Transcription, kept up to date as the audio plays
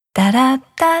Welcome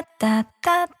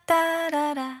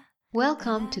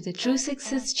to the True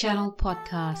Success Channel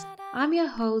podcast. I'm your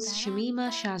host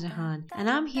Shamima Shahjahan, and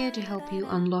I'm here to help you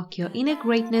unlock your inner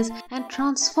greatness and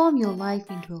transform your life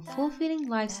into a fulfilling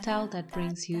lifestyle that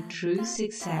brings you true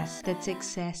success. That's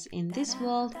success in this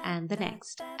world and the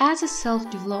next. As a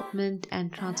self-development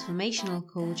and transformational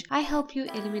coach, I help you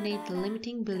eliminate the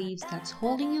limiting beliefs that's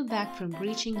holding you back from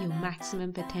reaching your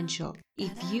maximum potential.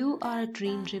 If you are a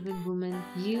dream-driven woman,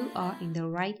 you are in the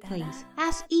right place.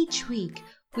 As each week,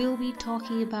 we'll be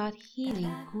talking about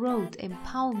healing, growth,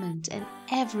 empowerment, and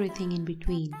everything in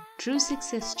between. True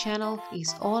Success Channel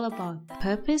is all about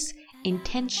purpose,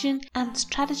 intention, and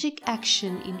strategic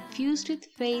action infused with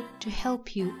faith to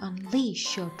help you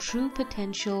unleash your true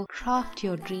potential, craft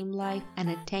your dream life, and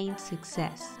attain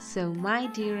success. So, my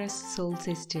dearest soul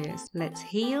sisters, let's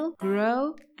heal,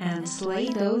 grow, and slay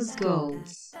those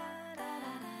goals.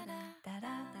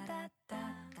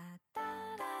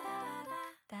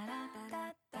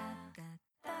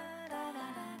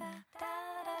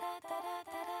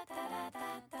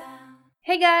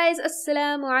 Hey guys,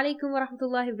 Assalamu alaikum wa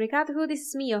rahmatullahi wa barakatuhu. This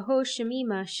is me, your host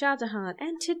Shamima Shahjahan,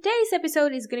 and today's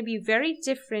episode is going to be very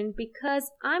different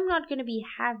because I'm not going to be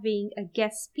having a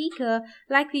guest speaker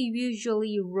like we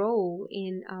usually roll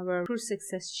in our True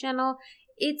Success channel.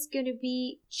 It's going to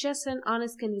be just an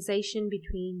honest conversation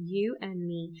between you and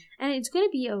me, and it's going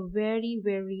to be a very,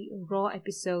 very raw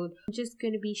episode. I'm just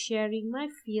going to be sharing my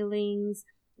feelings,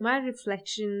 my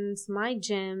reflections, my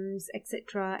gems,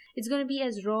 etc. It's going to be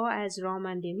as Raw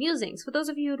Monday Musings. For those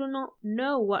of you who do not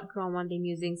know what Raw Monday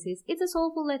Musings is, it's a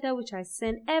soulful letter which I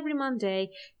send every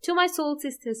Monday to my Soul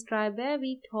Sisters tribe where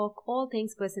we talk all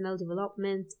things personal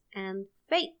development and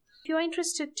faith. If you're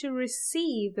interested to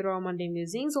receive the Raw Monday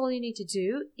Musings, all you need to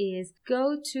do is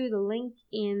go to the link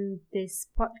in this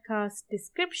podcast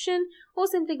description or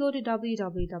simply go to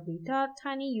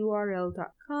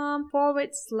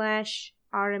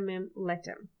www.tinyurl.com/RMM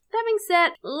letter. That being said,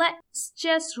 let's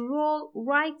just roll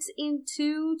right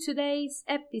into today's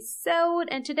episode.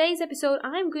 And today's episode,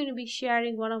 I'm going to be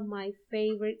sharing one of my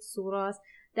favorite surahs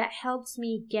that helps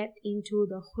me get into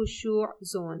the khushu'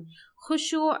 zone.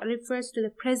 Khushu' refers to the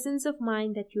presence of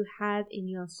mind that you have in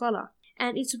your salah.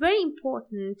 And it's very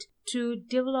important to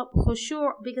develop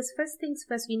khushu' because first things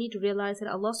first, we need to realize that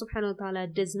Allah subhanahu wa ta'ala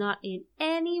does not in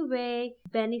any way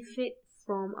benefit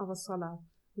from our salah.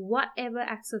 Whatever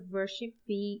acts of worship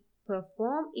we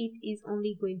perform, it is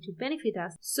only going to benefit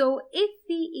us. So if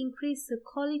we increase the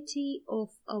quality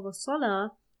of our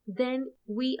salah, then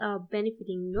we are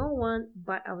benefiting no one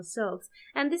but ourselves.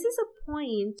 And this is a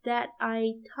point that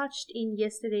I touched in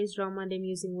yesterday's Raw Monday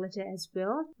Musing letter as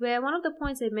well, where one of the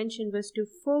points I mentioned was to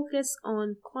focus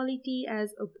on quality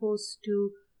as opposed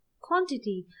to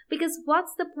quantity, because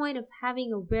what's the point of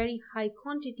having a very high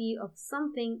quantity of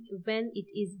something when it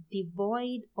is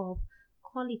devoid of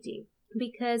quality?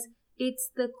 Because it's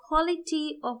the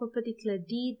quality of a particular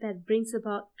deed that brings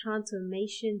about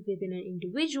transformation within an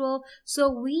individual, so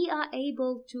we are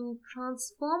able to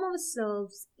transform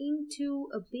ourselves into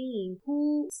a being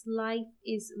whose life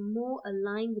is more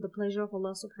aligned with the pleasure of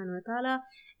Allah subhanahu wa ta'ala,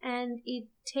 and it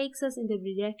takes us in the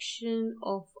direction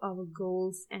of our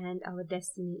goals and our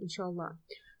destiny, inshallah.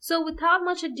 So without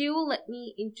much ado, let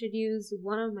me introduce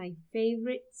one of my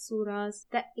favorite surahs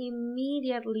that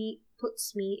immediately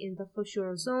puts me in the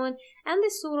khushu' zone, and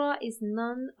this surah is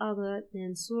none other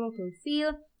than Surah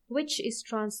Al-Fil, which is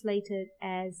translated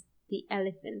as the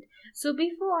elephant. So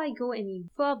before I go any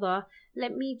further,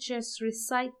 let me just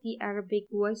recite the Arabic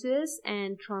verses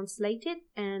and translate it,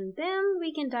 and then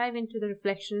we can dive into the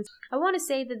reflections. I want to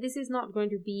say that this is not going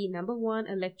to be, number one,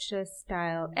 a lecture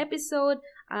style episode.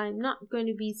 I'm not going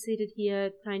to be seated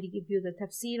here trying to give you the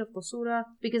tafsir of the surah,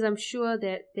 because I'm sure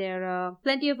that there are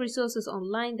plenty of resources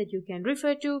online that you can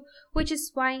refer to, which is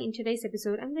why in today's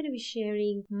episode I'm going to be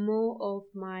sharing more of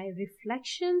my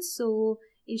reflections. So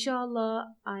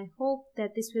inshallah, I hope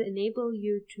that this will enable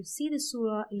you to see the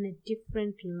surah in a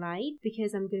different light,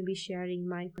 because I'm going to be sharing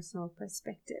my personal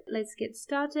perspective. Let's get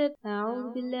started.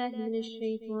 أعوذ بالله من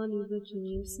الشيطان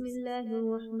الرجيم. بسم الله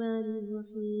الرحمن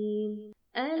الرحيم.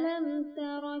 ألم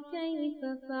تر كيف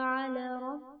فعل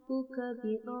ربك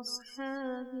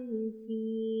بأصحاب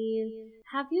الفيل?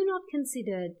 Have you not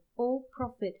considered, O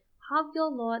Prophet, how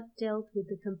your Lord dealt with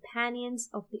the companions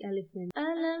of the elephant?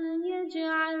 أَلَمْ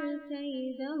يَجْعَلْ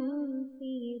كَيْدَهُمْ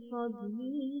فِي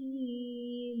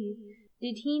تَضْلِيلٍ?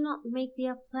 Did he not make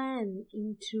their plan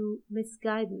into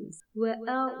misguidance?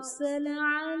 وَأَرْسَلَ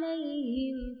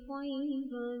عَلَيْهِمْ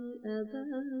طَيْرًا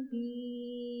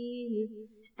أَبَابِيلَ,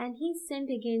 and he sent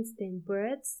against them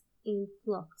birds in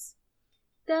flocks.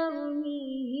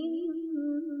 تَرْمِيهِمْ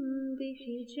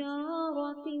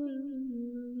بحجارة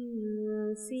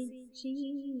من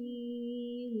سجيل,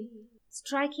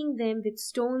 striking them with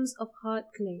stones of hard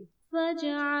clay.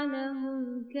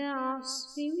 فجعلهم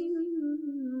كعصف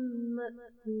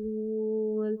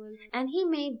مأكول, and he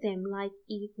made them like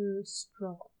eaten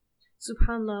straw.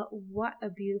 Subhanallah, what a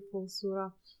beautiful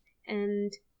surah.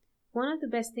 And one of the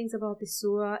best things about this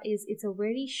surah is it's a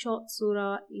very short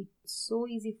surah. It's so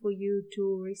easy for you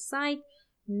to recite,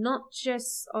 not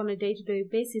just on a day-to-day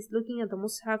basis looking at the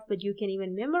mushaf, but you can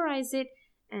even memorize it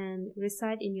and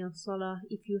recite in your salah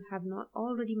if you have not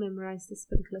already memorized this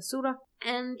particular surah.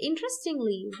 And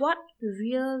interestingly, what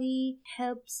really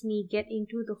helps me get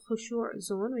into the khushu'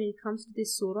 zone when it comes to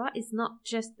this surah is not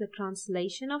just the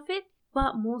translation of it,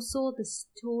 but more so the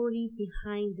story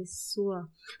behind this surah.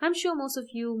 I'm sure most of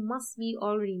you must be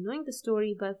already knowing the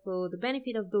story, but for the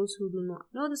benefit of those who do not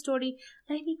know the story,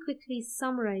 let me quickly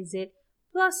summarize it.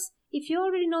 Plus, if you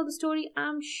already know the story,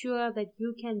 I'm sure that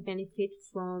you can benefit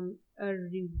from a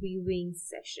reviewing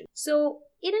session. So,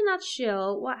 in a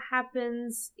nutshell, what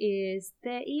happens is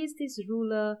there is this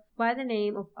ruler by the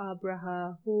name of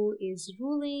Abraha who is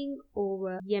ruling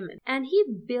over Yemen. And he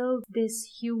built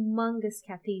this humongous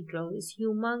cathedral, this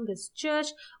humongous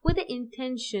church, with the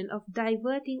intention of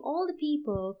diverting all the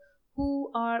people who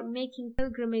are making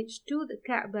pilgrimage to the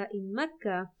Kaaba in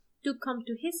Mecca to come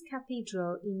to his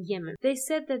cathedral in Yemen. They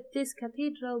said that this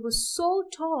cathedral was so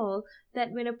tall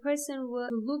that when a person were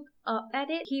to look up at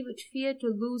it, he would fear to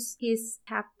lose his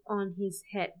cap on his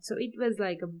head. So it was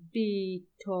like a big,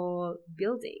 tall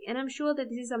building. And I'm sure that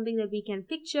this is something that we can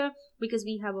picture because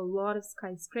we have a lot of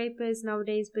skyscrapers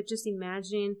nowadays. But just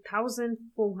imagine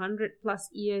 1,400 plus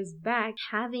years back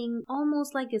having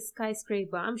almost like a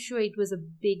skyscraper. I'm sure it was a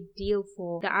big deal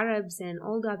for the Arabs and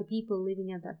all the other people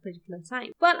living at that particular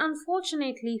time. But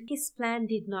unfortunately, his plan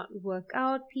did not work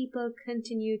out. People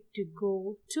continued to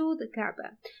go to the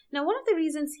Kaaba. Now, one of the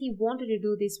reasons he wanted to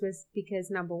do this was because,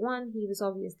 number one, he was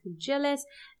obviously jealous,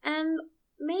 and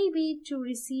maybe to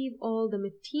receive all the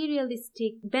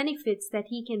materialistic benefits that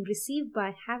he can receive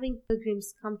by having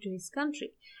pilgrims come to his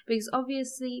country. Because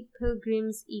obviously,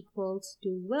 pilgrims equals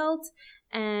to wealth,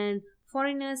 and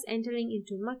foreigners entering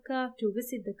into Mecca to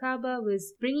visit the Kaaba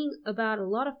was bringing about a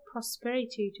lot of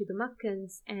prosperity to the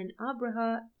Meccans, and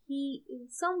Abraha, he in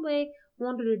some way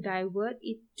wanted to divert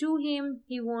it to him.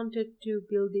 He wanted to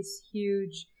build this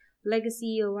huge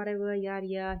legacy or whatever, yada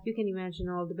yada. You can imagine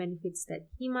all the benefits that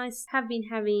he must have been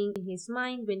having in his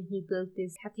mind when he built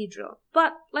this cathedral.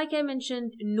 But like I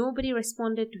mentioned, nobody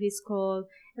responded to his call,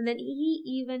 and then he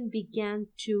even began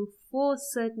to force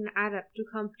certain Arab to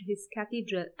come to his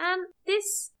cathedral, and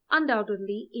this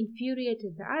undoubtedly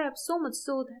infuriated the Arabs, so much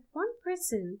so that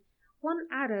one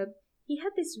Arab, he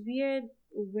had this weird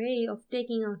way of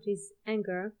taking out his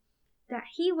anger, that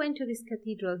he went to this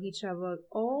cathedral. He traveled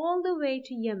all the way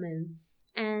to Yemen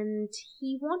and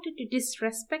he wanted to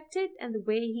disrespect it, and the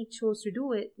way he chose to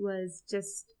do it was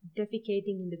just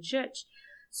defecating in the church.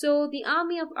 So the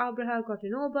army of Abraha got to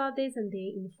know about this, and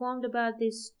they informed about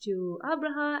this to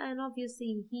Abraha, and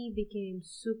obviously he became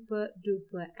super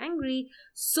duper angry,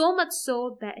 so much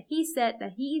so that he said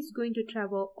that he is going to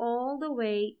travel all the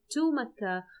way to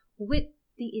Mecca with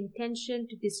the intention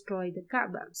to destroy the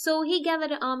Kaaba. So he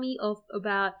gathered an army of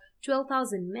about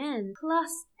 12,000 men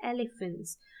plus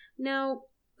elephants. Now,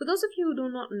 for those of you who do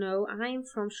not know, I am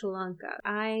from Sri Lanka.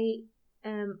 I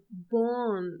am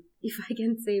born, if I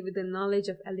can say, with the knowledge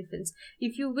of elephants.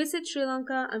 If you visit Sri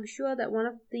Lanka, I'm sure that one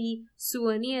of the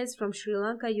souvenirs from Sri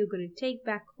Lanka you're going to take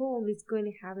back home is going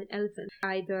to have an elephant.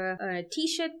 Either a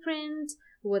t-shirt print,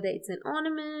 whether it's an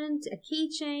ornament, a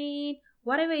keychain,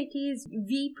 whatever it is.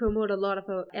 We promote a lot of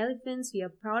our elephants. We are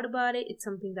proud about it. It's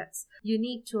something that's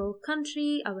unique to our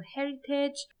country, our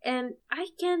heritage. And I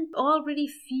can already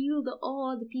feel the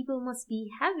awe the people must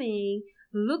be having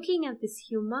looking at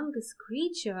this humongous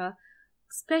creature,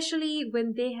 especially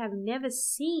when they have never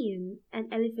seen an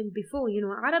elephant before. You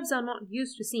know, Arabs are not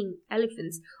used to seeing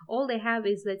elephants. All they have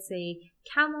is, let's say,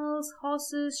 camels,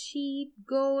 horses, sheep,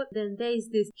 goat. Then there's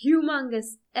this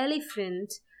humongous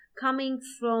elephant coming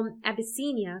from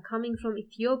Abyssinia, coming from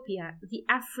Ethiopia. The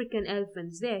African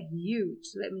elephants, they're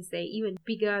huge, let me say, even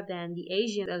bigger than the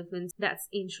Asian elephants that's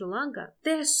in Sri Lanka.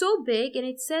 They're so big, and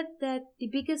it's said that the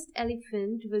biggest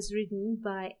elephant was ridden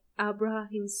by Abraha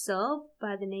himself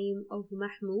by the name of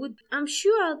Mahmud. I'm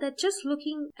sure that just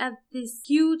looking at this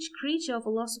huge creature of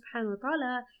Allah subhanahu wa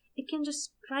ta'ala, it can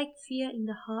just strike fear in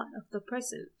the heart of the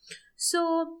person.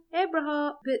 So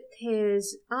Abraha, with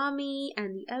his army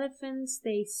and the elephants,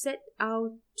 they set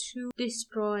out to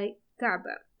destroy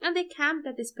Kaaba. And they camped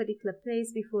at this particular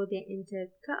place before they entered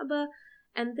Kaaba.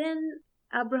 And then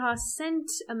Abraha sent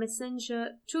a messenger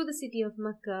to the city of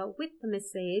Mecca with the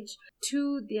message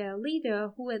to their leader,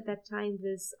 who at that time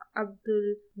was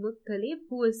Abdul Muttalib,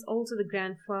 who was also the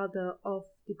grandfather of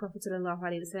the Prophet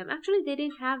ﷺ. Actually, they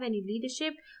didn't have any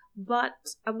leadership,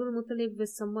 but Abdul Muttalib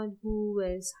was someone who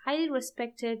was highly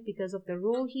respected because of the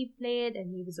role he played,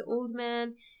 and he was an old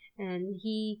man, and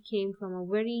he came from a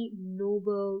very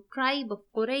noble tribe of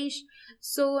Quraysh.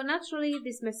 So naturally,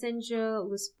 this messenger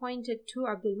was pointed to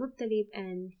Abdul Muttalib,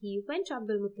 and he went to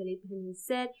Abdul Muttalib and he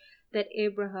said that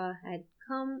Abraha had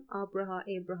come. Abraha,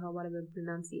 whatever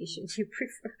pronunciation you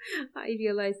prefer. I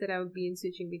realized that I would be in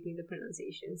switching between the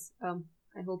pronunciations.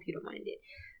 I hope you don't mind it.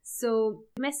 So,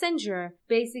 the messenger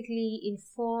basically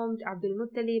informed Abdul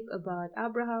Muttalib about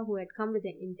Abraha, who had come with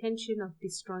the intention of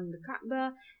destroying the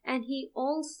Kaaba, and he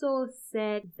also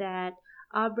said that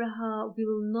Abraha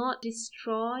will not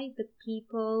destroy the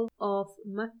people of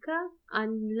Mecca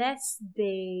unless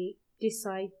they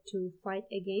decide to fight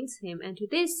against him. And to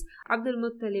this, Abdul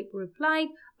Muttalib replied,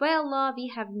 "By Allah, we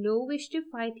have no wish to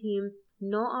fight him,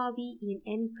 nor are we in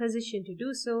any position to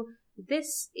do so.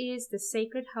 This is the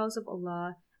sacred house of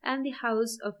Allah and the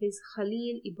house of his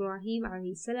Khalil Ibrahim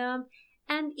alayhi salam,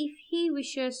 and if he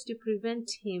wishes to prevent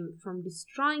him from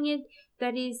destroying it,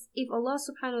 that is, if Allah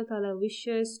subhanahu wa ta'ala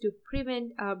wishes to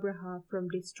prevent Abraha from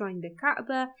destroying the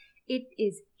Kaaba, it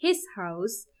is his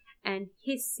house and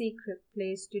his secret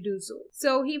place to do so."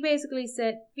 So he basically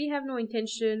said, we have no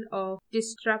intention of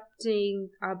disrupting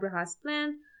Abraha's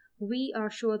plan. We are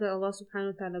sure that Allah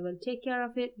subhanahu wa ta'ala will take care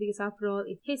of it, because after all,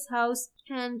 it's his house.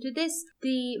 And to this,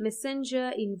 the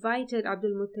messenger invited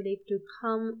Abdul Muttalib to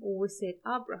come visit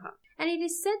Abraha. And it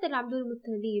is said that Abdul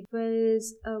Muttalib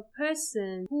was a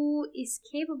person who is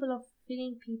capable of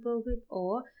filling people with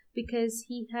awe, because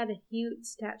he had a huge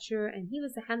stature and he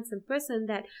was a handsome person,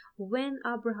 that when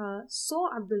Abraha saw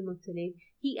Abdul Muttalib,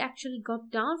 he actually got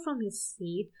down from his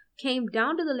seat, came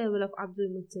down to the level of Abdul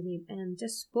Muttalib and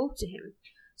just spoke to him.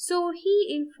 So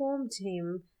he informed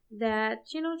him that,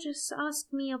 just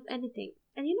ask me of anything.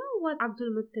 And you know what Abdul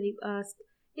Muttalib asked?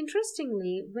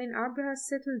 Interestingly, when Abraha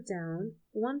settled down,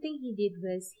 one thing he did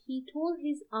was he told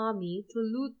his army to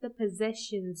loot the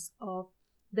possessions of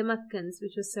the Meccans,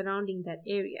 which was surrounding that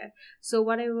area. So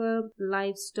whatever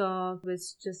livestock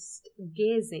was just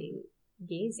grazing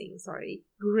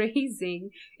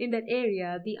in that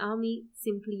area, the army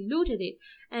simply looted it.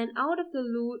 And out of the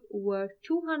loot were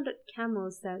 200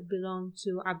 camels that belonged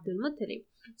to Abdul Muttalib.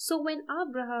 So when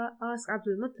Abraha asked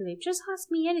Abdul Muttalib, just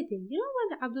ask me anything, you know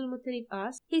what Abdul Muttalib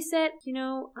asked? He said,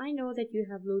 I know that you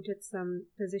have looted some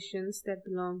possessions that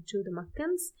belong to the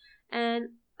Meccans, and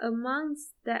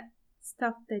amongst that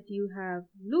stuff that you have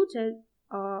looted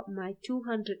are my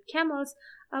 200 camels.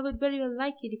 I would very well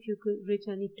like it if you could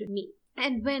return it to me.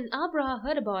 And when Abraha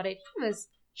heard about it, he was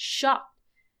shocked.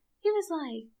 He was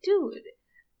like, dude.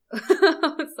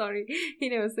 Sorry, he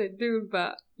never said dude,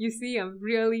 but you see, I'm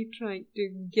really trying to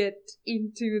get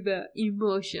into the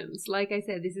emotions. Like I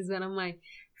said, this is one of my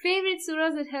favorite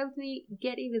surahs that helped me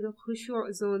get into the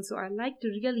khushu' zone, so I like to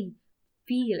really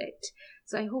feel it.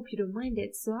 So I hope you don't mind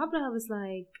it. So Abraha was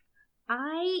like,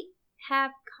 I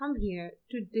have come here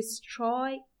to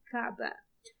destroy Kaaba,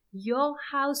 your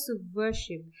house of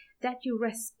worship that you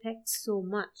respect so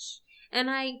much. And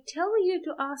I tell you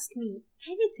to ask me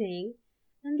anything,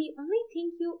 and the only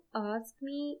thing you ask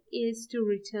me is to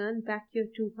return back your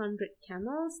 200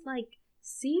 camels? Like,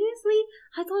 seriously?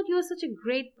 I thought you were such a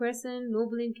great person,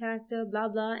 noble in character, blah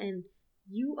blah, and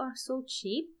you are so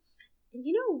cheap. And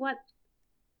you know what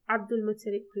Abdul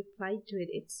Muttalib replied to it?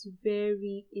 It's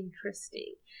very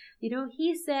interesting.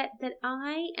 He said that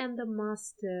I am the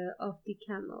master of the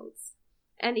camels,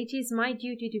 and it is my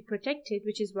duty to protect it,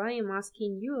 which is why I'm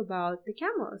asking you about the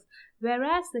camels.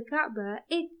 Whereas the Kaaba,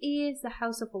 it is the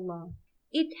house of Allah.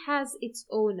 It has its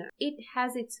owner, it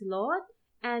has its Lord,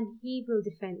 and He will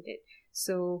defend it.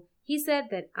 So he said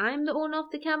that I'm the owner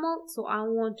of the camel, so I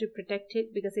want to protect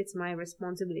it because it's my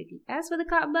responsibility. As for the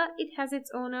Kaaba, it has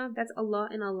its owner, that's Allah,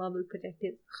 and Allah will protect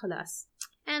it. Khalas.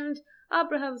 And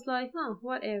Abraham was like,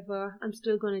 whatever, I'm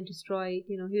still going to destroy it.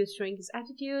 He was showing his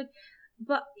attitude.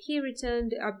 But he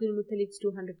returned Abdul Muttalib's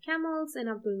 200 camels, and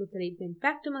Abdul Muttalib went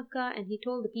back to Makkah, and he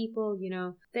told the people,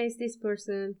 there's this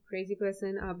person, crazy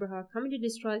person, Abraha, coming to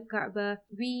destroy Kaaba.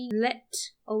 We let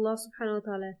Allah subhanahu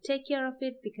wa ta'ala take care of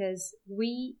it, because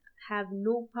we have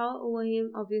no power over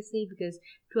him, obviously, because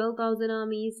 12,000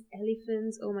 armies,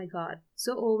 elephants, oh my god,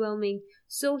 so overwhelming.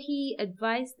 So he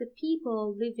advised the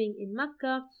people living in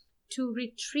Makkah to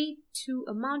retreat to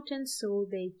a mountain so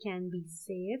they can be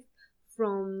safe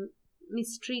from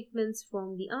mistreatments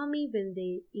from the army when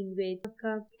they invade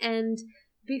Makkah. And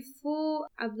before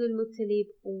Abdul Muttalib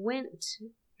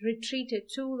retreated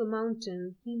to the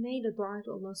mountain, he made a dua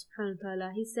to Allah subhanahu wa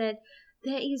ta'ala. He said,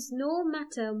 there is no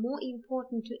matter more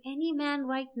important to any man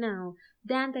right now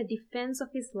than the defense of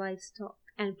his livestock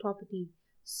and property.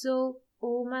 So,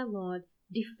 O my Lord,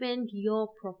 defend your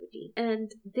property,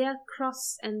 and their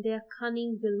cross and their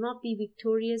cunning will not be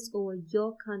victorious over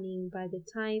your cunning by the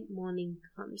time morning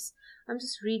comes. I'm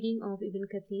just reading of Ibn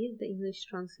Kathir, the English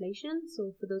translation.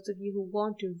 So for those of you who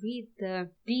want to read the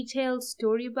detailed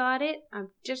story about it, I'm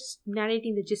just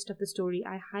narrating the gist of the story.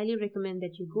 I highly recommend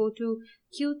that you go to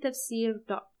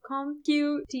qtafsir.com,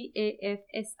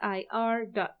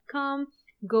 qtafsir.com.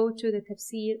 Go to the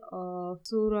tafsir of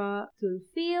Surah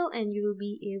Al-Fil and you will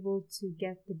be able to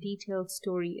get the detailed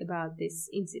story about this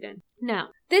incident.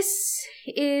 Now, this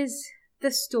is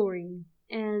the story.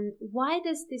 And why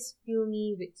does this fill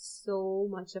me with so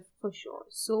much of khushu',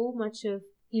 so much of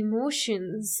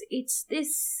emotions? It's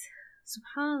this,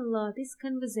 subhanAllah, this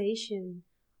conversation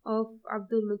of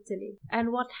Abdul Muttalib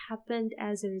and what happened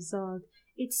as a result.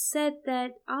 It's said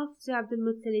that after Abdul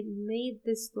Muttalib made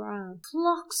this dua,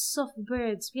 flocks of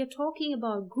birds, we are talking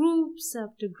about groups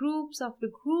after groups after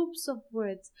groups of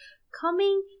birds,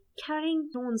 coming carrying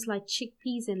stones like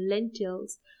chickpeas and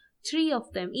lentils. 3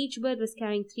 of them, each bird was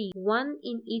carrying 3, 1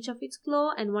 in each of its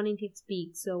claw and 1 in its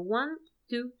beak. So 1,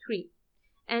 2, 3.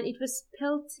 And it was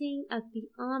pelting at the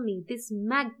army, this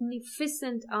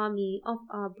magnificent army of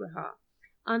Abraha,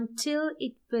 until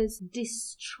it was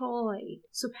destroyed.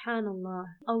 Subhanallah.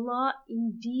 Allah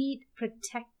indeed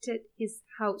protected his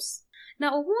house.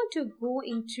 Now I want to go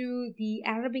into the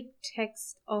Arabic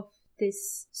text of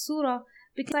this surah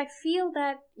because I feel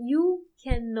that you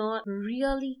cannot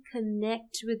really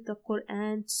connect with the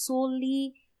Quran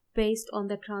solely based on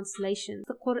the translation.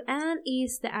 The Quran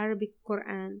is the Arabic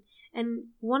Quran. And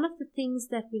one of the things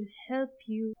that will help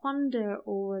you ponder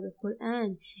over the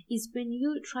Quran is when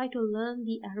you try to learn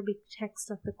the Arabic text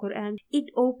of the Quran,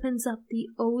 it opens up the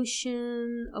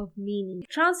ocean of meaning.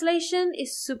 Translation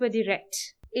is super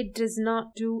direct. It does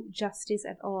not do justice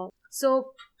at all.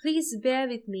 So please bear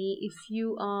with me if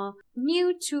you are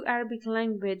new to Arabic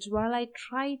language while I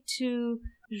try to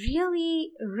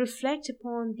really reflect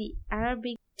upon the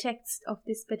Arabic text of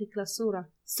this particular surah.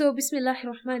 So,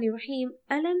 Bismillahir Rahmanir Rahim.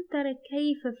 Alam tara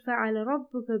kayfa fa'ala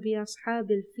rabbuka bi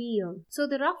ashabil fil. So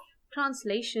the rough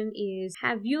translation is,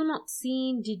 have you not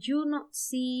seen, did you not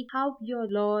see how your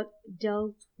Lord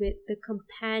dealt with the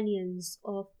companions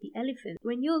of the elephant?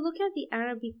 When you look at the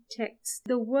Arabic text,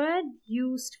 the word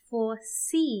used for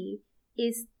see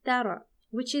is tara,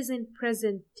 which is in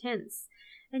present tense.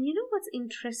 And you know what's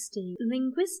interesting?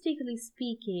 Linguistically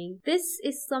speaking, this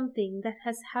is something that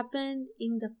has happened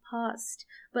in the past,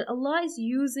 but Allah is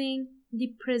using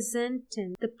the present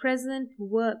tense, the present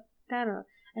verb, tara.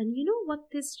 And you know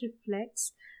what this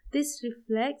reflects? This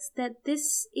reflects that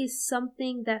this is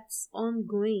something that's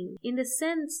ongoing. In the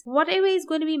sense, whatever is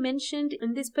going to be mentioned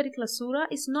in this particular surah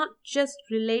is not just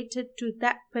related to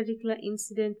that particular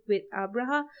incident with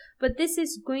Abraha, but this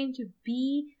is going to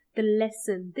be the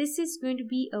lesson. This is going to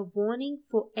be a warning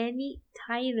for any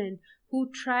tyrant who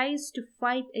tries to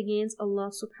fight against Allah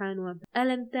subhanahu wa ta'ala.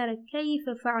 Alam tara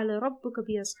kayfa fa'ala rabbuka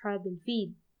bi ashabil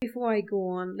fil. Before I go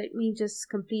on, let me just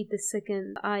complete the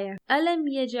second ayah. Alam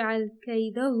yaj'al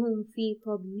kaydahum fi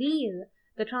tadlil.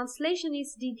 The translation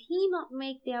is, did he not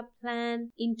make their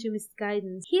plan into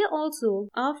misguidance? Here also,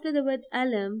 after the word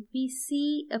alam, we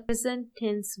see a present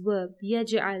tense verb,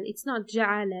 yaj'al. It's not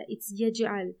ja'ala, it's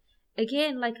yaj'al.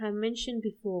 Again, like I mentioned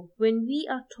before, when we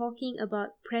are talking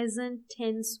about present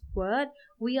tense word,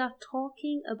 we are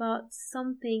talking about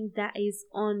something that is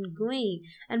ongoing.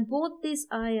 And both these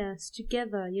ayahs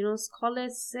together,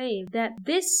 scholars say that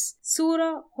this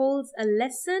surah holds a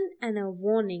lesson and a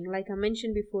warning, like I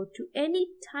mentioned before, to any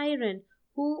tyrant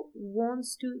who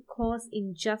wants to cause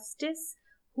injustice,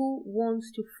 who wants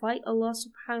to fight Allah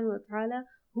subhanahu wa ta'ala,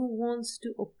 who wants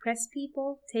to oppress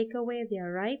people, take away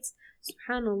their rights.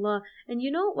 Subhanallah. And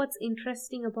you know what's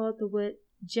interesting about the word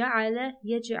ja'ala,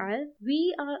 yaj'al?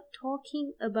 We are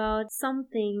talking about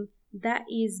something that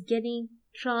is getting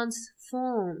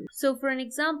transformed. So for an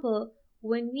example,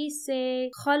 when we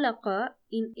say khalaqa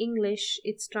in English,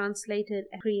 it's translated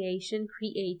as creation,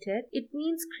 created. It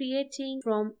means creating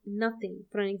from nothing.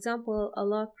 For an example,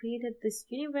 Allah created this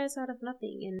universe out of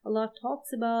nothing. And Allah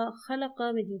talks about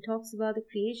khalaqa when He talks about the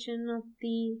creation of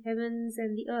the heavens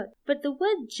and the earth. But the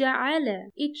word ja'ala,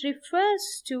 it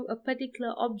refers to a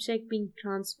particular object being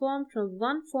transformed from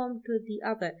one form to the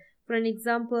other. For an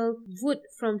example, wood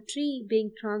from tree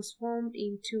being transformed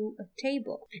into a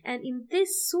table. And in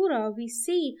this surah, we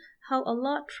see how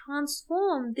Allah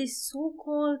transformed this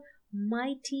so-called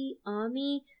mighty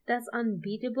army that's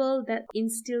unbeatable, that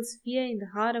instills fear in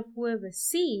the heart of whoever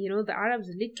see. The Arabs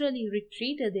literally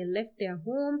retreated. They left their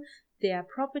home, their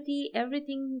property,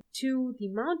 everything to the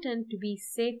mountain to be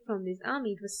safe from this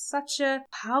army. It was such a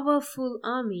powerful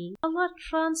army. Allah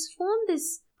transformed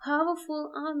this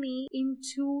powerful army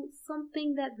into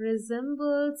something that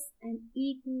resembles an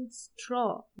eaten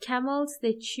straw. Camels,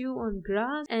 they chew on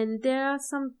grass, and there are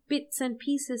some bits and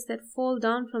pieces that fall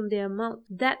down from their mouth.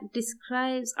 That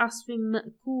describes asfim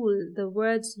ma'kul, the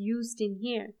words used in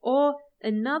here. Or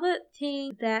another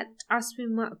thing that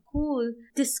asfim ma'kul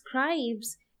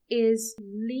describes is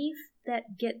leaf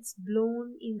that gets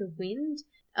blown in the wind.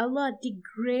 Allah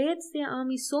degrades their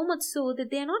army so much so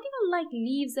that they are not even like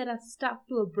leaves that are stuck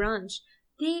to a branch.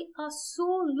 They are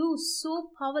so loose,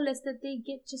 so powerless that they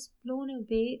get just blown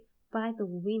away by the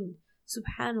wind.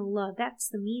 Subhanallah, that's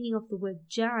the meaning of the word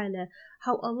ja'ala.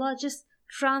 How Allah just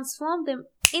transformed them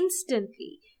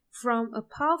instantly from a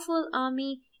powerful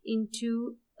army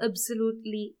into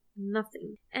absolutely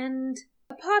nothing. And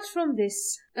apart from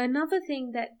this, another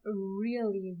thing that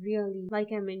really, like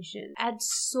I mentioned, adds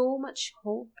so much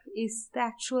hope is the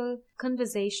actual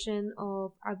conversation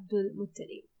of Abdul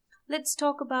Muttalib. Let's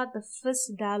talk about the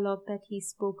first dialogue that he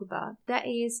spoke about. That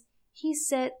is, he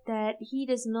said that he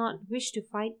does not wish to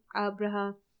fight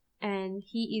Abraha and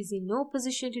he is in no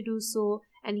position to do so,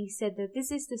 and he said that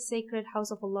this is the sacred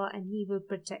house of Allah and he will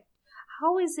protect.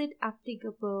 How is it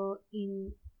applicable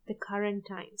in the current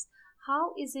times?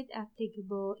 How is it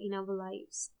applicable in our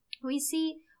lives? We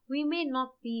see we may not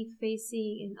be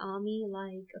facing an army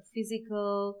like a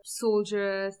physical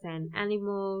soldiers and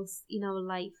animals in our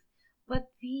life, but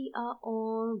we are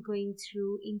all going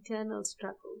through internal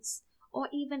struggles or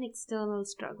even external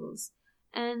struggles.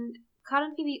 And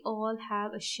currently we all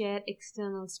have a shared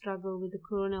external struggle with the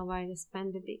coronavirus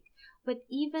pandemic. But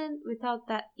even without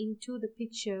that into the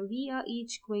picture, we are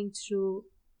each going through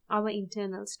our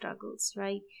internal struggles,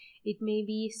 right? It may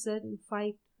be certain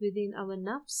fight within our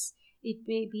nafs. It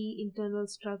may be internal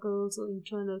struggles or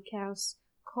internal chaos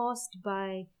caused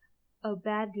by a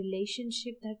bad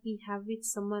relationship that we have with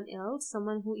someone else,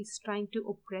 someone who is trying to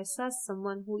oppress us,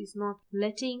 someone who is not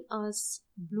letting us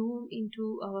bloom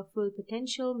into our full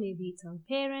potential. Maybe it's our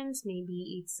parents,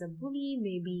 maybe it's a bully,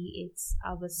 maybe it's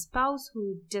our spouse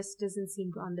who just doesn't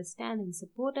seem to understand and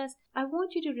support us. I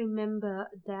want you to remember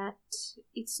that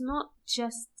it's not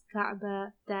just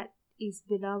Kaaba that is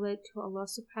beloved to Allah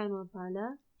subhanahu wa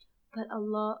ta'ala, but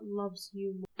Allah loves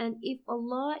you more. And if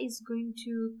Allah is going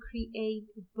to create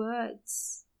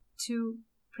birds to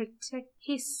protect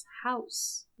His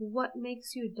house, what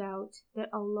makes you doubt that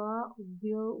Allah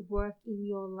will work in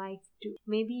your life too?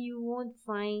 Maybe you won't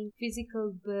find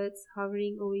physical birds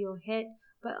hovering over your head,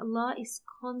 but Allah is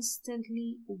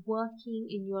constantly working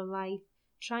in your life,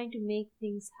 trying to make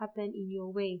things happen in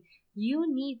your way. You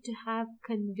need to have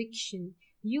conviction.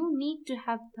 You need to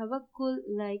have tawakkul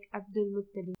like Abdul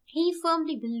Muttalib. He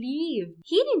firmly believed.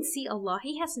 He didn't see Allah.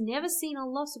 He has never seen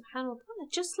Allah subhanahu wa ta'ala,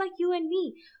 just like you and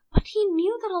me. But he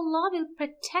knew that Allah will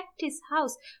protect His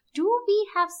house. Do we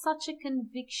have such a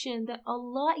conviction that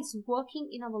Allah is working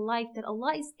in our life, that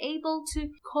Allah is able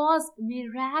to cause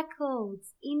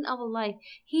miracles in our life?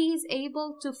 He is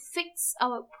able to fix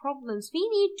our problems. We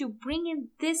need to bring in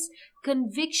this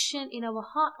conviction in our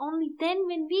heart. Only then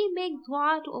when we make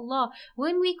dua to Allah,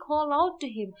 when we call out to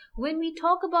Him, when we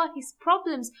talk about His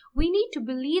problems, we need to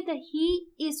believe that He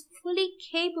is fully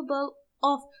capable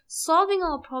of solving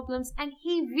our problems, and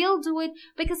He will do it,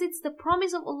 because it's the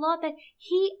promise of Allah that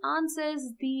He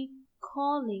answers the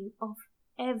calling of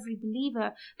every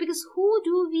believer. Because who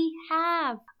do we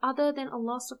have other than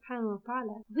Allah subhanahu wa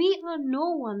ta'ala? We are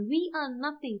no one. We are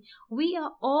nothing. We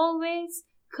are always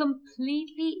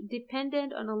completely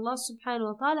dependent on Allah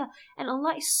subhanahu wa ta'ala, and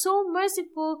Allah is so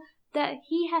merciful that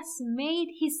He has made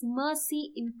His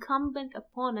mercy incumbent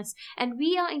upon us. And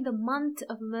we are in the month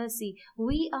of mercy.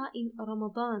 We are in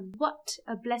Ramadan. What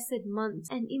a blessed month.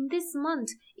 And in this month,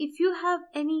 if you have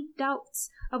any doubts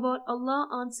about Allah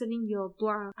answering your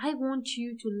dua, I want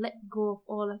you to let go of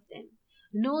all of them.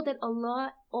 Know that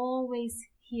Allah always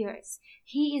hears.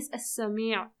 He is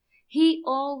as-Sami'. He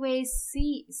always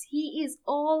sees. He is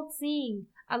all-seeing.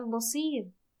 Al-Basir.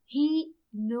 He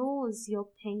knows your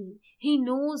pain. He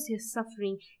knows your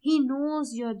suffering. He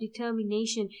knows your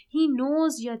determination. He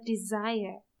knows your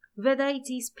desire. Whether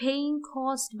it is pain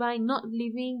caused by not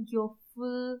living your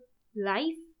full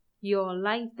life, your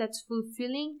life that's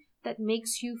fulfilling, that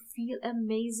makes you feel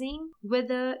amazing,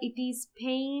 whether it is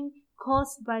pain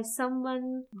caused by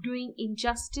someone doing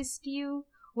injustice to you,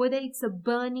 whether it's a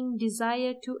burning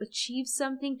desire to achieve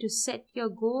something, to set your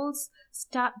goals,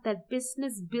 start that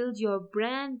business, build your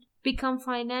brand, become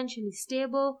financially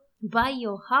stable, buy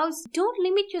your house. Don't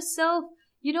limit yourself.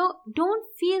 Don't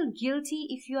feel guilty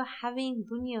if you're having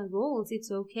dunya goals.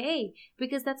 It's okay,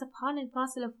 because that's a part and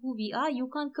parcel of who we are. You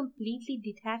can't completely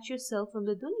detach yourself from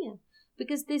the dunya,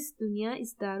 because this dunya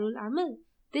is Darul Amal.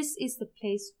 This is the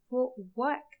place for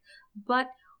work. But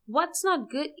what's not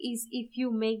good is if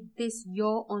you make this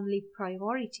your only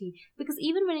priority. Because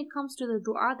even when it comes to the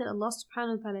dua that Allah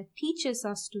subhanahu wa ta'ala teaches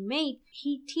us to make,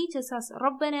 He teaches us,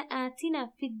 رَبَّنَا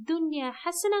آتِنَا فِي الدُّنْيَا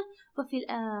حَسَنَةً وَفِي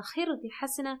الْآخِرَةِ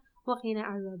حَسَنَةً وَقِنَا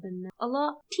عَذَابَ النَّارِ.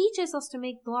 Allah teaches us to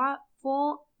make dua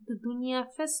for the dunya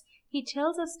first. He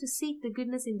tells us to seek the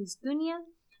goodness in this dunya,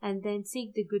 and then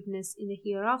seek the goodness in the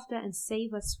hereafter, and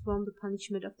save us from the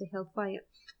punishment of the hellfire.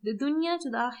 The dunya to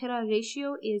the akhirah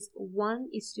ratio is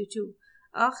 1:2.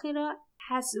 Akhirah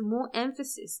has more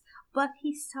emphasis, but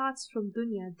he starts from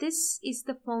dunya. This is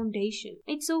the foundation.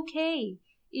 It's okay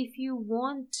if you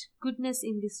want goodness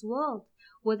in this world,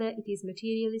 whether it is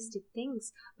materialistic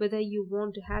things, whether you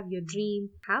want to have your dream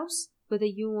house, whether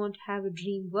you want to have a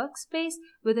dream workspace,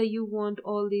 whether you want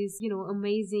all these,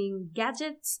 amazing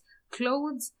gadgets,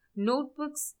 clothes,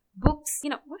 notebooks, books,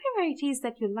 whatever it is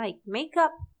that you like,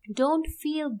 makeup. Don't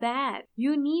feel bad.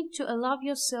 You need to allow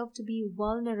yourself to be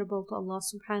vulnerable to Allah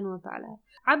subhanahu wa ta'ala.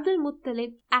 Abdul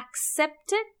Muttalib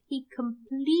he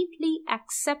completely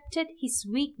accepted his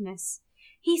weakness.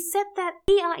 He said that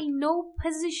we are in no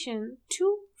position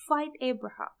to fight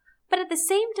Abraham. But at the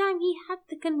same time, he had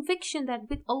the conviction that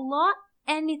with Allah,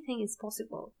 anything is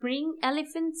possible. Bring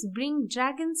elephants, bring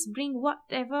dragons, bring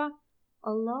whatever.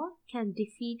 Allah can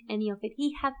defeat any of it.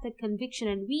 He had the conviction,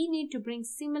 and we need to bring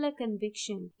similar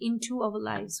conviction into our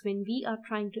lives when we are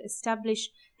trying to establish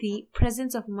the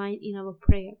presence of mind in our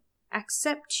prayer.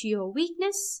 Accept your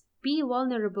weakness, be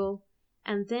vulnerable,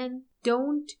 and then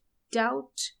don't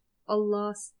doubt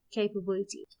Allah's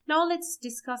capability. Now let's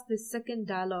discuss the second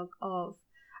dialogue of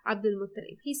Abdul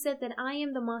Muttalib. He said that I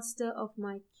am the master of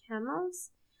my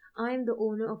camels. I am the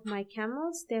owner of my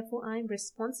camels, therefore I am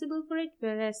responsible for it.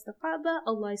 Whereas the Kaaba,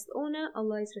 Allah is the owner,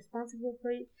 Allah is responsible for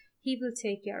it. He will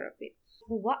take care of it.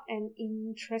 What an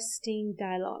interesting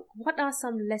dialogue. What are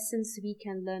some lessons we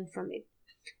can learn from it?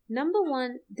 Number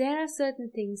one, there are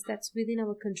certain things that's within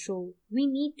our control. We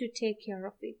need to take care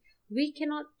of it. We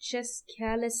cannot just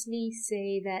carelessly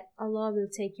say that Allah will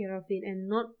take care of it and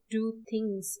not do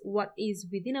things what is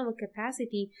within our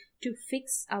capacity to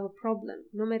fix our problem,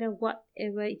 no matter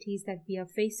whatever it is that we are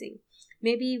facing.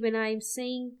 Maybe when I'm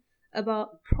saying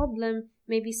about problem,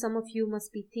 maybe some of you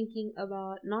must be thinking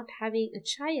about not having a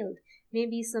child.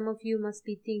 Maybe some of you must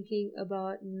be thinking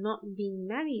about not being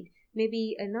married.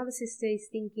 Maybe another sister is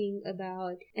thinking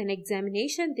about an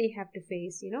examination they have to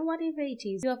face. Whatever it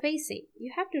is you are facing,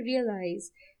 you have to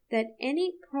realize that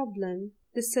any problem,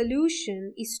 the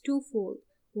solution is twofold.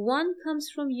 One comes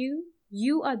from you.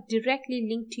 You are directly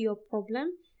linked to your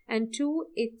problem. And two,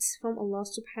 it's from Allah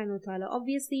subhanahu wa ta'ala.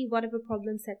 Obviously, whatever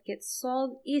problems that get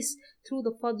solved is through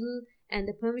the fadl and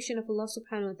the permission of Allah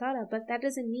subhanahu wa ta'ala. But that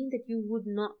doesn't mean that you would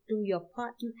not do your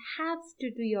part. You have to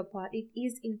do your part. It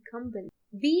is incumbent.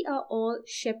 We are all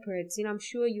shepherds. I'm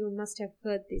sure you must have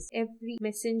heard this. Every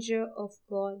messenger of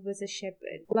God was a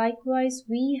shepherd. Likewise,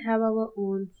 we have our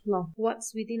own flock.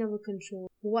 What's within our control?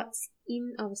 What's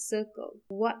in our circle?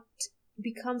 What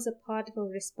becomes a part of our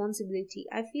responsibility?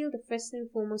 I feel the first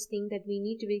and foremost thing that we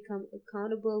need to become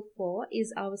accountable for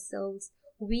is ourselves.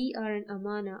 We are an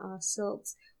amana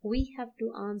ourselves. We have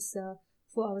to answer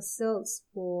for ourselves,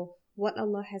 for what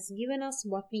Allah has given us,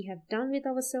 what we have done with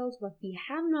ourselves, what we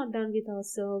have not done with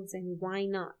ourselves, and why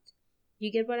not.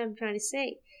 You get what I'm trying to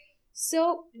say?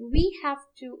 So we have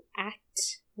to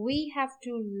act. We have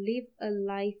to live a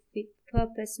life with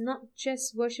purpose, not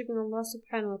just worshipping Allah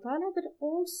subhanahu wa ta'ala, but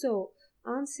also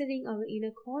answering our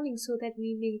inner calling, so that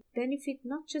we may benefit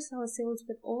not just ourselves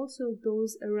but also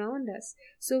those around us,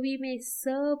 so we may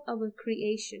serve our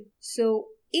creation. So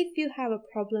if you have a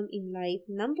problem in life,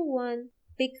 number one,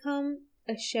 become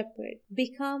a shepherd,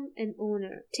 become an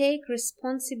owner, take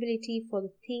responsibility for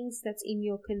the things that's in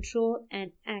your control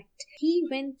and act. He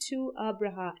went to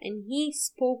Abraha and he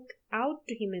spoke out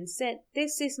to him and said,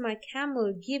 this is my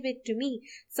camel, give it to me.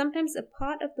 Sometimes a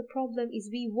part of the problem is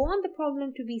we want the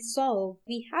problem to be solved.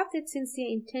 We have that sincere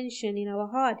intention in our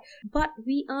heart, but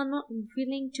we are not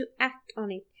willing to act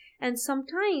on it. And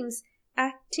sometimes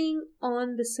acting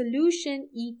on the solution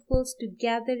equals to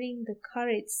gathering the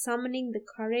courage, summoning the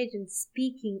courage and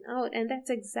speaking out. And that's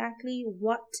exactly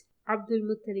what Abdul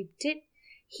Muttalib did.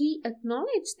 He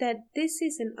acknowledged that this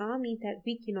is an army that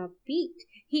we cannot beat.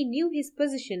 He knew his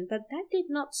position, but that did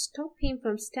not stop him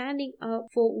from standing up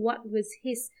for what was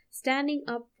his, standing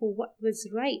up for what was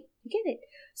right. You get it?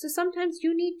 So sometimes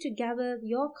you need to gather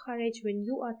your courage when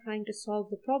you are trying to solve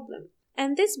the problem.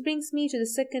 And this brings me to the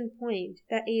second point,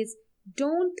 that is,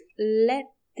 don't let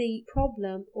the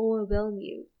problem overwhelm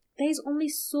you. There is only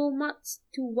so much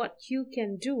to what you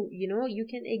can do. You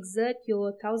can exert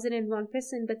your 1001%,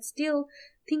 but still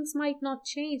things might not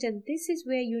change. And this is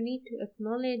where you need to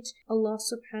acknowledge Allah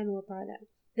subhanahu wa ta'ala,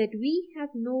 that we have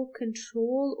no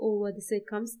control over the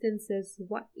circumstances,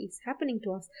 what is happening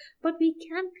to us, but we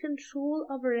can control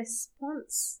our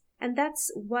response. And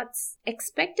that's what's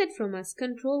expected from us,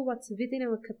 control what's within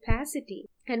our capacity.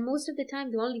 And most of the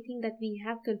time, the only thing that we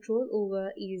have control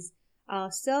over is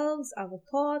ourselves, our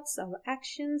thoughts, our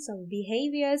actions, our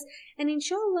behaviors. And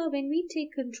inshallah, when we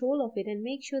take control of it and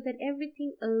make sure that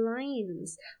everything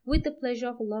aligns with the pleasure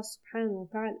of Allah subhanahu wa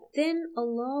ta'ala, then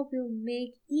Allah will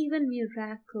make even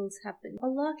miracles happen.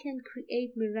 Allah can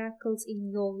create miracles in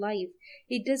your life.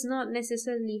 It does not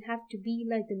necessarily have to be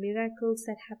like the miracles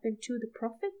that happened to the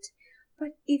Prophet.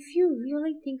 But if you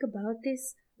really think about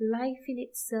this, life in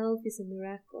itself is a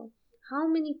miracle. How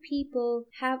many people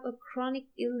have a chronic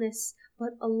illness, but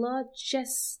Allah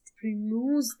just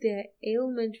removes their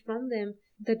ailment from them?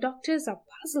 The doctors are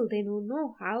puzzled. They don't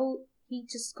know how he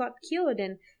just got cured,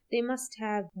 and they must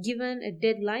have given a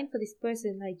deadline for this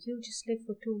person, like, you just live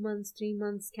for 2 months, 3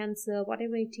 months, cancer,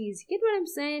 whatever it is. You get what I'm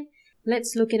saying?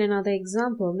 Let's look at another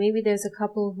example. Maybe there's a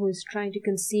couple who is trying to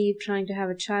conceive, trying to have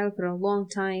a child for a long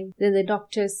time. Then the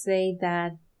doctors say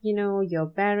that, you're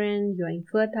barren, you're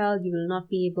infertile, you will not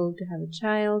be able to have a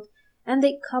child. And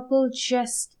the couple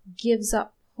just gives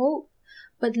up hope.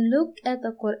 But look at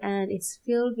the Quran. It's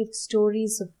filled with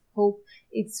stories of hope.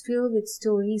 It's filled with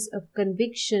stories of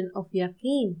conviction, of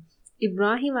yaqeen.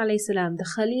 Ibrahim alayhi salam, the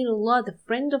Khalilullah, the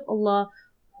friend of Allah,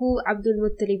 who Abdul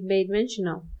Muttalib made mention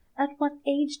of. At what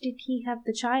age did he have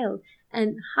the child?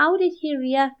 And how did he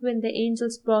react when the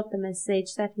angels brought the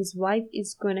message that his wife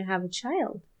is going to have a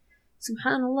child?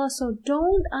 Subhanallah. So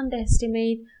don't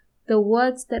underestimate the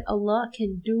works that Allah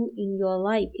can do in your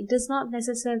life. It does not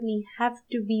necessarily have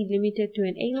to be limited to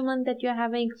an ailment that you're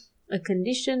having, a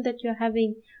condition that you're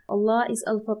having. Allah is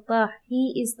Al-Fattah.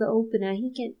 He is the opener.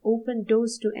 He can open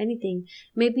doors to anything.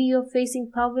 Maybe you're facing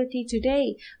poverty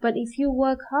today, but if you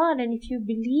work hard and if you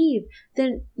believe,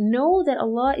 then know that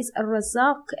Allah is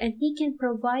Ar-Razaq, and He can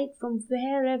provide from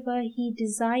wherever He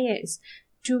desires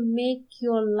to make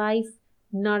your life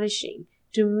nourishing,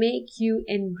 to make you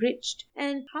enriched.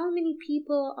 And how many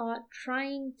people are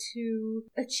trying to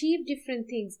achieve different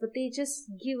things, but they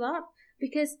just give up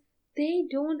because they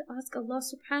don't ask Allah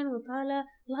subhanahu wa ta'ala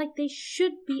like they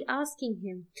should be asking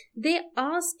Him. They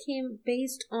ask Him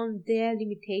based on their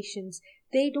limitations.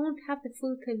 They don't have the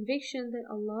full conviction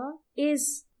that Allah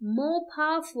is more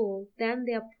powerful than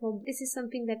their problem. This is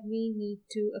something that we need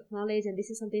to acknowledge, and this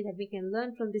is something that we can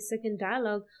learn from the second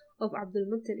dialogue of Abdul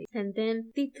Muttalib. And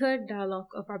then the third dialogue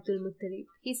of Abdul Muttalib.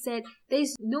 He said, there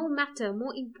is no matter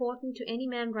more important to any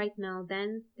man right now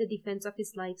than the defense of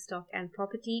his livestock and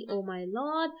property. O my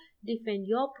Lord, defend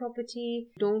your property.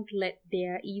 Don't let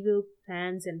their evil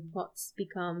plans and plots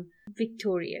become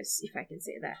victorious, if I can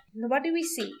say that. Now, what do we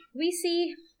see? We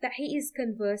see that he is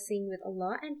conversing with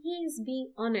Allah and he is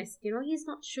being honest. He's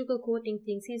not sugarcoating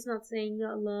things. He's not saying,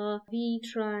 Ya Allah, we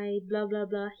tried, blah, blah,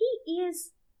 blah. He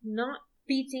is not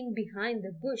beating behind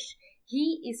the bush.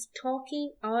 He is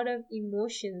talking out of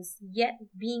emotions, yet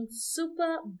being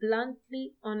super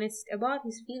bluntly honest about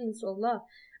his feelings to Allah,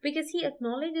 because he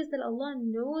acknowledges that Allah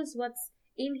knows what's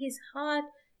in his heart.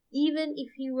 Even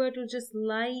if he were to just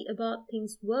lie about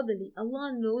things verbally,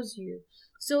 Allah knows you.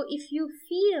 So if you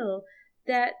feel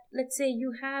that, let's say,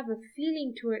 you have a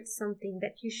feeling towards something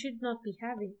that you should not be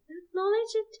having,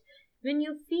 acknowledge it. When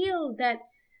you feel that,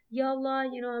 Ya Allah,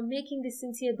 I'm making this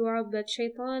sincere dua, but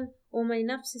shaitan or my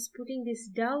nafs is putting these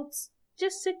doubts,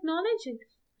 just acknowledge it.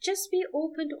 Just be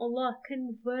open to Allah,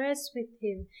 converse with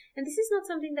Him. And this is not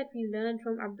something that we learn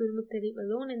from Abdul Muttalib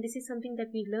alone, and this is something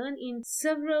that we learn in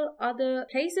several other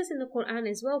places in the Quran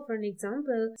as well. For an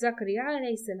example, Zakaria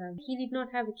alayhi salam, he did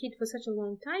not have a kid for such a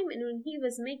long time, and when he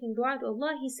was making dua to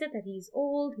Allah, he said that he is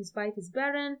old, his wife is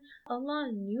barren.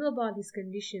 Allah knew about his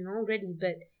condition already,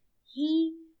 but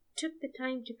he took the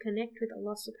time to connect with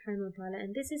Allah subhanahu wa ta'ala,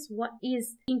 and this is what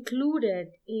is included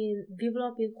in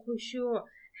developing khushu',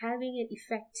 having an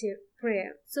effective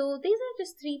prayer. So these are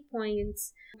just 3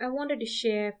 points I wanted to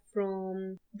share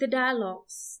from the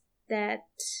dialogues that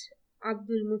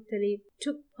Abdul Muttalib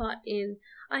took part in.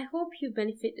 I hope you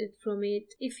benefited from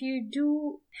it. If you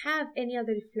do have any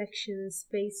other reflections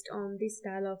based on these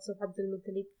dialogues of Abdul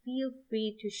Muttalib, feel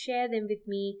free to share them with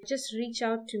me. Just reach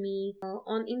out to me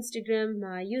on Instagram.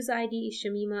 My user ID is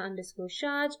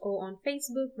Shamima_Shaj, or on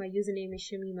Facebook, my username is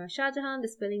Shamima Shahjahan. The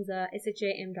spellings are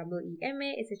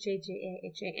SHAMEEMA,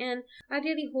 SHAJAHAN. I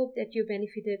really hope that you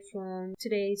benefited from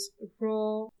today's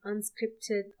raw,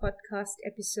 unscripted podcast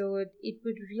episode. It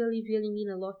would really, really mean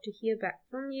a lot to hear back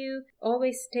from you.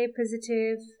 Always stay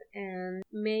positive, and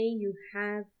may you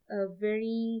have a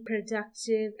very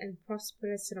productive and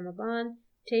prosperous Ramadan.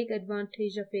 Take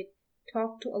advantage of it.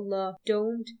 Talk to Allah.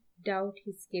 Don't doubt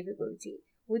His capability.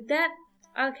 With that,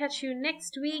 I'll catch you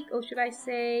next week, or should I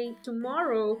say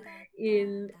tomorrow,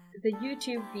 in the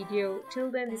YouTube video.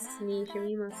 Till then, this is me,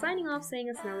 Shamima, signing off,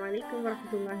 saying Assalamu alaikum wa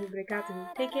rahmatullahi wa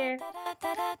barakatuh. Take care.